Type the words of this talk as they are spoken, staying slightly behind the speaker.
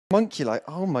Monkey like,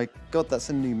 oh my god, that's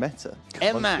a new meta.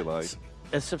 Matt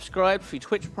has subscribed for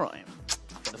Twitch Prime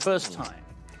for the first time.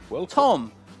 Well,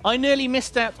 Tom, I nearly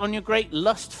missed out on your great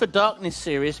Lust for Darkness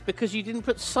series because you didn't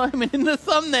put Simon in the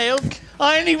thumbnail.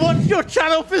 I only watched your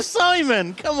channel for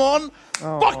Simon. Come on.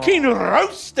 Fucking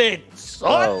roasted,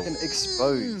 son.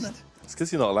 Exposed. It's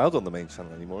because you're not allowed on the main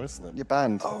channel anymore, isn't it? You're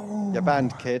banned. You're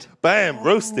banned, kid. Bam!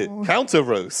 Roast it. Counter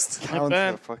roast.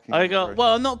 Counter fucking I got, roast.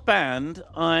 well, not banned.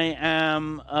 I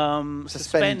am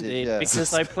suspended yeah.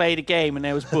 because I played a game and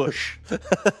there was bush. I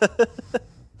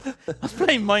was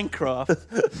playing Minecraft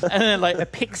and then like a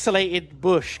pixelated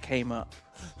bush came up.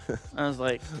 I was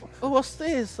like, oh, what's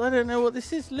this? I don't know what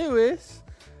this is, Lewis.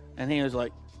 And he was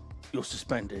like, you're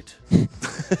suspended.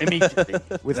 Immediately.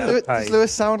 Does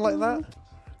Lewis sound like that?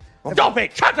 Stop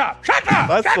it! Shut up! Shut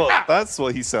up! That's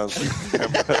what he sounds like.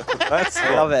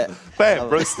 I love it. Bam!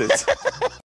 Roasted.